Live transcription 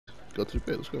Go to the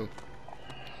pit. Let's go.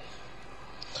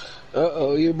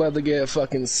 Uh-oh, you about to get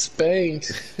fucking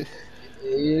spanked.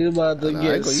 You about to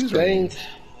get spanked.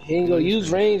 He ain't gonna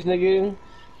use range, nigga.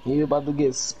 He about to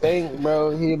get spanked,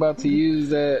 bro. He about to use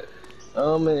that.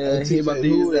 Oh man, he about to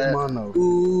use that.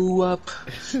 Ooh up,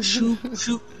 shoot,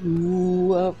 shoot,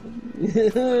 ooh up.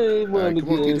 Alright, come on,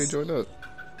 TJ, join up.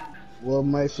 What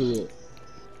my shit?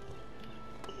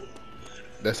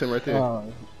 That's him right there.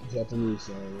 Oh, Japanese,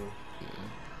 sorry.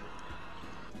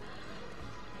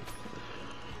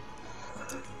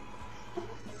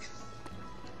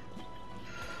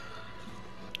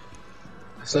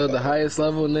 So the highest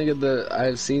level, nigga, that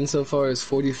I've seen so far is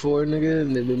 44, nigga,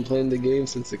 and they've been playing the game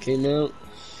since it came out.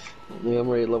 Nigga, I'm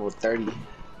already level 30.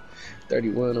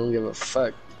 31, I don't give a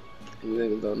fuck. You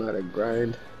niggas don't know how to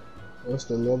grind. What's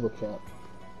the level cap?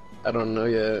 I don't know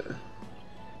yet.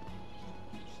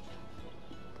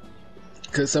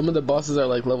 Cause some of the bosses are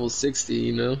like level 60,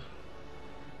 you know?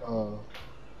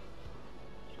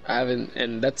 I haven't,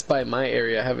 and that's by my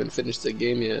area, I haven't finished the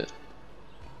game yet.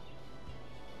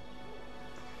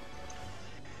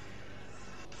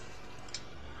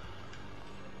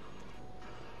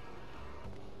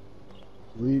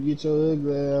 Will you get your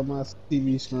ugly ass on my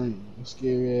TV screen? You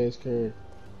scary ass curve.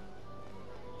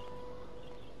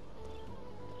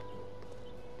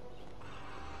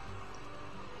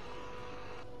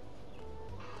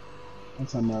 I'm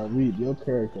talking about read your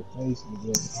character face is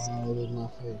just all in my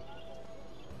face.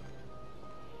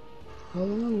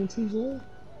 Hold on, TJ.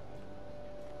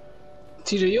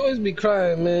 TJ, you always be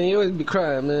crying, man. You always be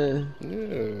crying, man.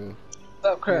 Yeah.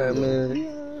 Stop crying, man.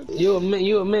 You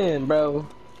a man, bro.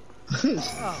 Oh,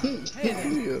 hey,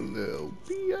 you little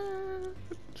bitch.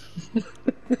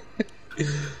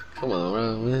 Come on,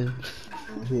 bro, man.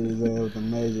 Hit his ass with a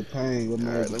major pain. What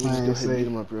major let me pain just go ahead and say? beat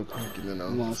him up real quick, and then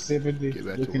I'll You want sympathy? get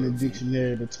back Look to in the work.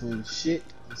 dictionary between shit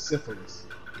and syphilis.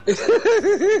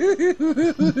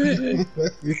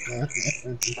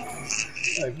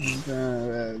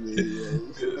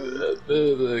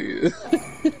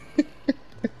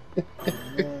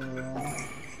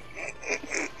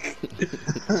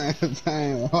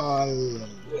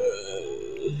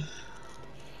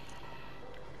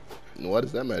 Why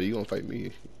does that matter? You gonna fight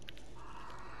me?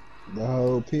 The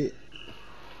whole pit.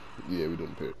 Yeah, we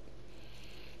doing pit.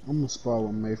 I'm gonna spar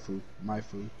with Maifu.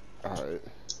 Alright.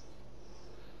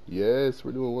 Yes,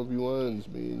 we're doing 1v1s,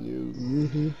 me and you.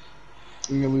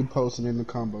 And then we posting in the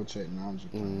combo chat now.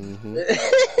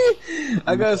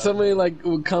 I got so many like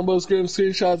with combo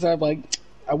screenshots. I'm like,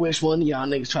 I wish one of y'all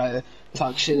niggas try to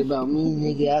talk shit about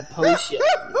me, nigga. I post you.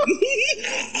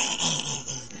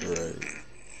 Right.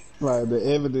 Like the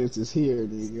evidence is here,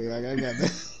 nigga. Like I got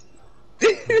that.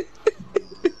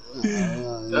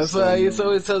 That's why I used to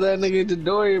always tell that nigga to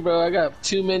Dory, bro. I got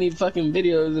too many fucking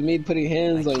videos of me putting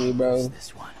hands on you, bro.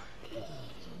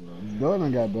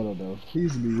 Dory got better though. He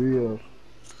used to be real.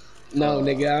 No,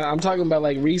 nigga, I'm talking about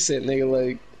like recent, nigga,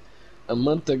 like a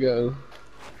month ago.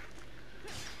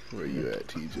 Where you at,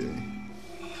 TJ?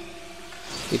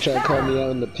 He tried to call me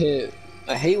out in the pit.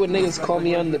 I hate when niggas call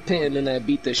me out in the pit and then I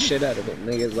beat the shit out of them.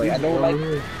 Niggas like I don't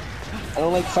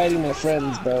like fighting my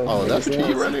friends, bro. Oh, that's what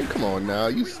you running? Come on now,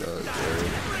 you suck,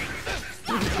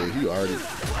 bro.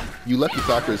 You lucky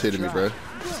soccer is hitting me, bro.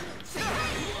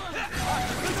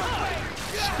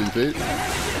 Stupid.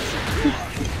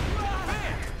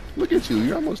 Look at you,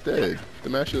 you're almost dead. The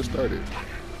match should have started.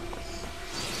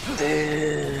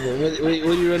 Damn. What are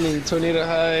you running? Tornado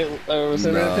high or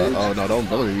something? Oh no,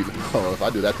 don't even. Oh, if I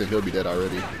do that, then he'll be dead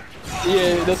already.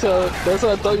 Yeah, that's how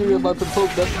I thought you were about to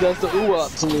poke. That's the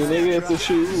ooh-wop to me, nigga. It's the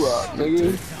shoe ooh-wop,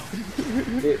 nigga.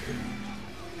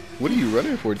 What are you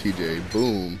running for, TJ?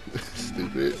 Boom.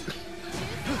 Stupid.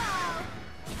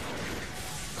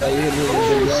 Where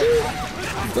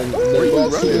you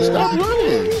running? Stop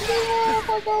running.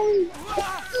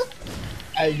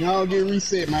 Hey, y'all get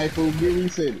reset, my fool. Get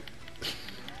reset.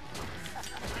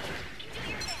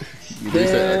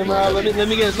 Damn, Rob, let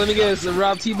me guess.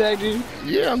 Rob teabagged you?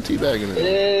 Yeah, I'm teabagging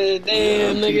it.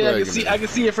 Damn, nigga, I can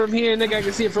see it from here, nigga. I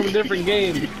can see it from a different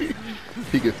game.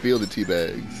 He can feel the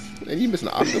teabags. And you missing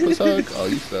an octopus hug? Oh,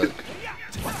 you suck.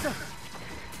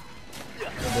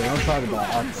 I'm talking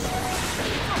about octopus.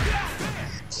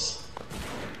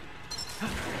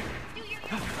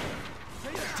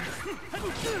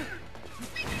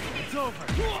 It's over.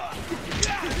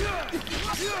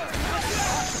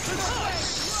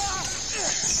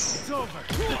 It's over.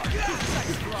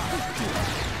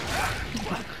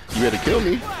 You ready to kill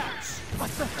me?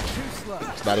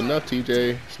 It's not enough,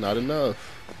 TJ. It's not enough.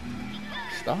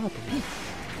 Stop.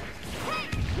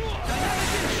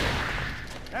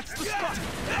 That's the spot.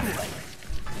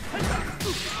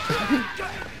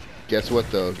 Guess what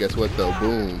though? Guess what though?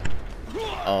 Boom.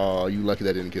 Oh, you lucky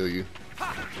that didn't kill you.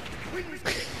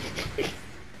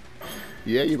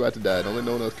 Yeah, you're about to die. Don't let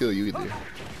no one else kill you either.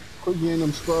 Quit getting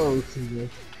them scrolls, TJ.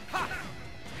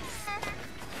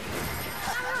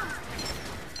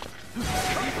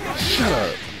 Shut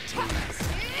up.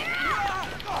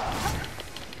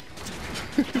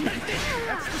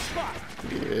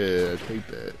 Yeah, take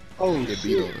that. Oh, Get shit.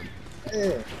 beat on him.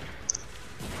 Yeah.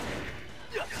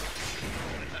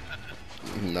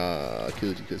 Nah, I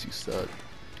killed you because you suck.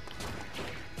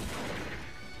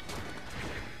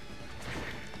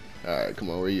 Alright, come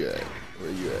on, where you at?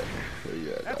 Where you at? Where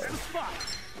you at, dog?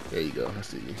 There you go, I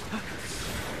see you.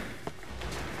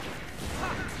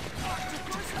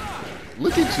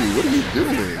 Look at you, what are you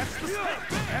doing?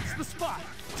 That's the spot.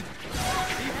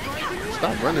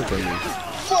 Stop running from me.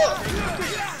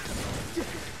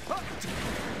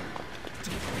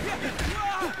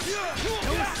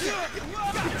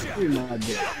 You're not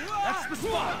dead. That's the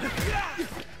spot.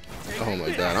 Oh my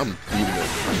god, I'm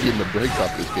getting the brakes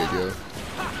off this kid, yo.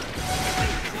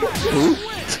 Who?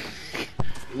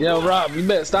 Yo, Rob, you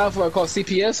better stop before I call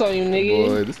CPS on you,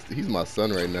 nigga. Boy, he's my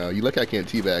son right now. You lucky I can't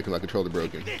teabag because my controller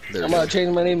broken. There I'm about to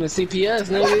change my name to CPS,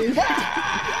 nigga.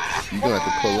 You're gonna have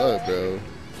to pull up, bro.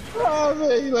 Oh,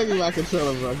 man, you lucky my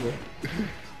controller, brother.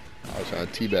 I was trying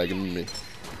to teabag him with me.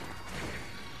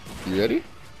 You ready?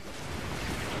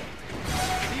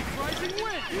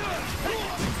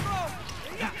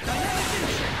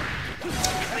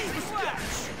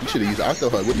 You should have used Octo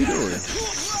Hug. What are you doing?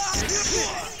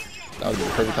 That would be the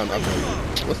perfect time to Octo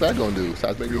Hug. What's that gonna do?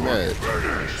 Besides make me mad.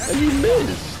 And you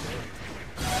missed.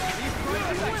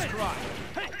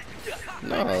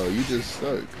 No, you just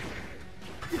suck.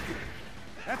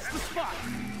 That's the spot.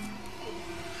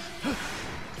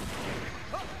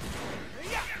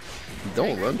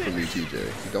 Don't run from me,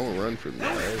 TJ. Don't run from me,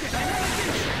 alright?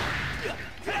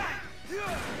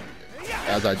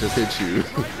 As I just hit you.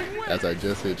 As I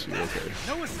just hit you, okay.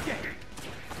 No escape.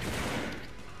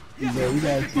 Yeah, we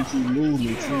gotta teach you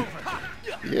movement, too.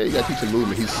 Yeah, you gotta teach him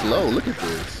movement. He's slow. Look at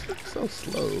this. So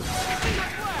slow.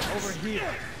 Over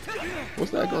here.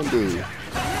 What's that gonna do?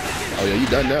 Oh yeah, you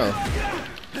done now.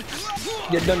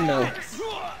 You're done now.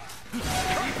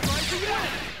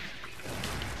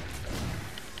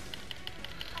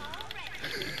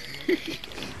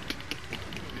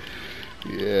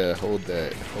 Yeah, hold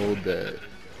that. Hold that.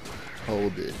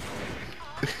 Hold it.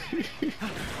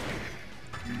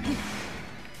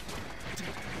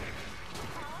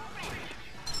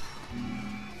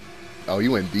 Oh,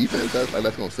 you went defense?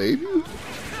 That's gonna save you?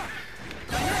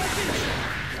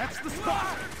 That's the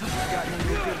spot.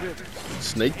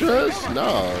 Snake thrust?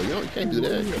 No, you can't do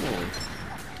that. Come on.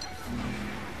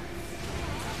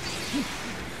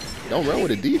 Don't run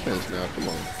with the defense now. Come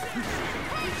on.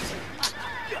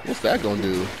 What's that gonna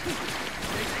do?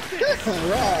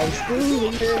 Rob,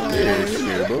 screw Come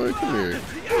here, boy. Come here.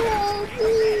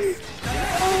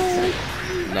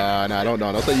 Nah,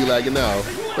 don't say you lagging now.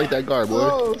 Break that guard, boy.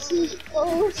 Oh, shit.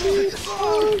 Oh, shit.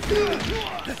 Oh,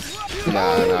 shit.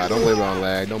 Nah, don't blame it on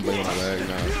lag. Don't blame it on lag,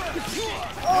 nah.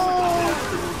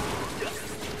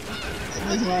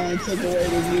 This line took away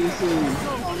the new scene.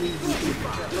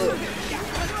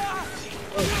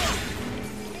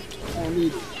 I don't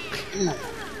need it.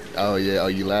 Oh yeah, oh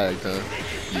you lagged, huh?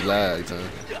 You lagged, huh?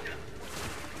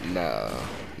 Nah.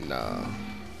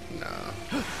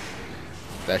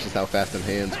 That's just how fast them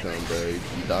hands come, bro. You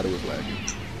thought it was lagging.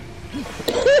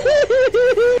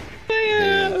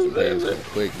 Hands come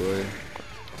quick, boy.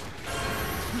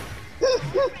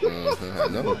 I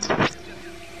know.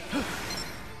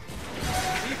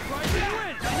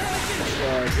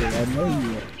 I know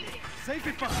you.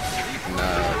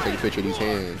 Nah, take a picture of these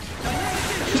hands.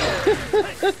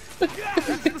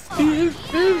 He's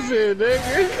stupid,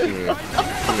 nigga.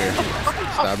 Come here.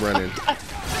 Stop running.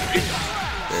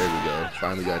 There we go.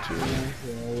 Finally got you.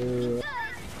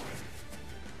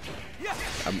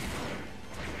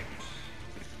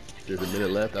 There's a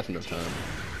minute left. That's enough time.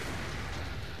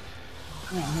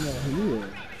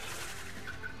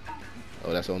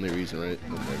 Oh, that's the only reason, right?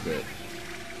 Okay, good.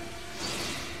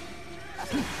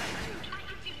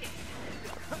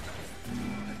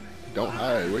 Don't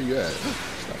hide. Where you at?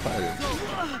 Stop hiding.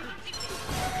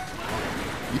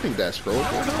 You think that scroll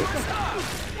gonna help?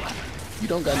 You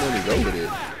don't got nowhere to go with it.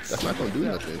 That's not gonna do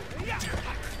nothing.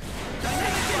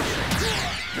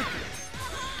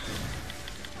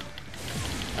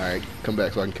 Alright, come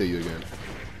back so I can kill you again.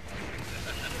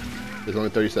 There's only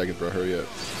 30 seconds, bro. Hurry up.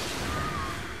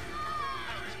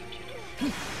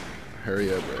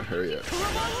 Hurry up, bro. Hurry up.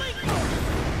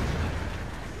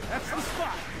 That's the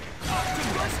spot.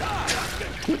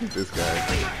 Look at this guy.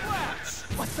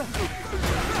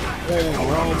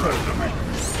 Wrong person.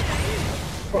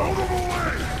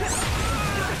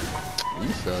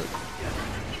 You suck.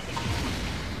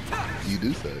 You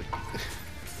do suck.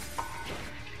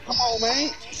 Come on, man.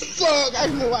 Fuck, I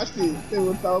can watch this. They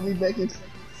will throw me back in.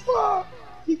 Fuck,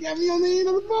 he got me on the end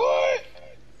of the board.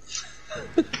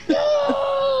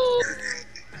 No!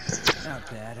 Not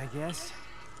bad, I guess.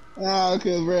 Ah,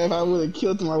 cause bro, if I would have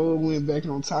killed him, I would have went back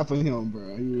on top of him,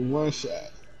 bro. He was one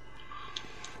shot.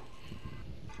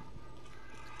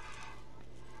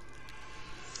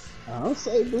 I don't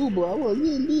say boo, boy. I wasn't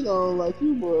getting beat on like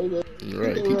you, boy.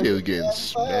 Right, PJ was getting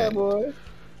smacked. boy.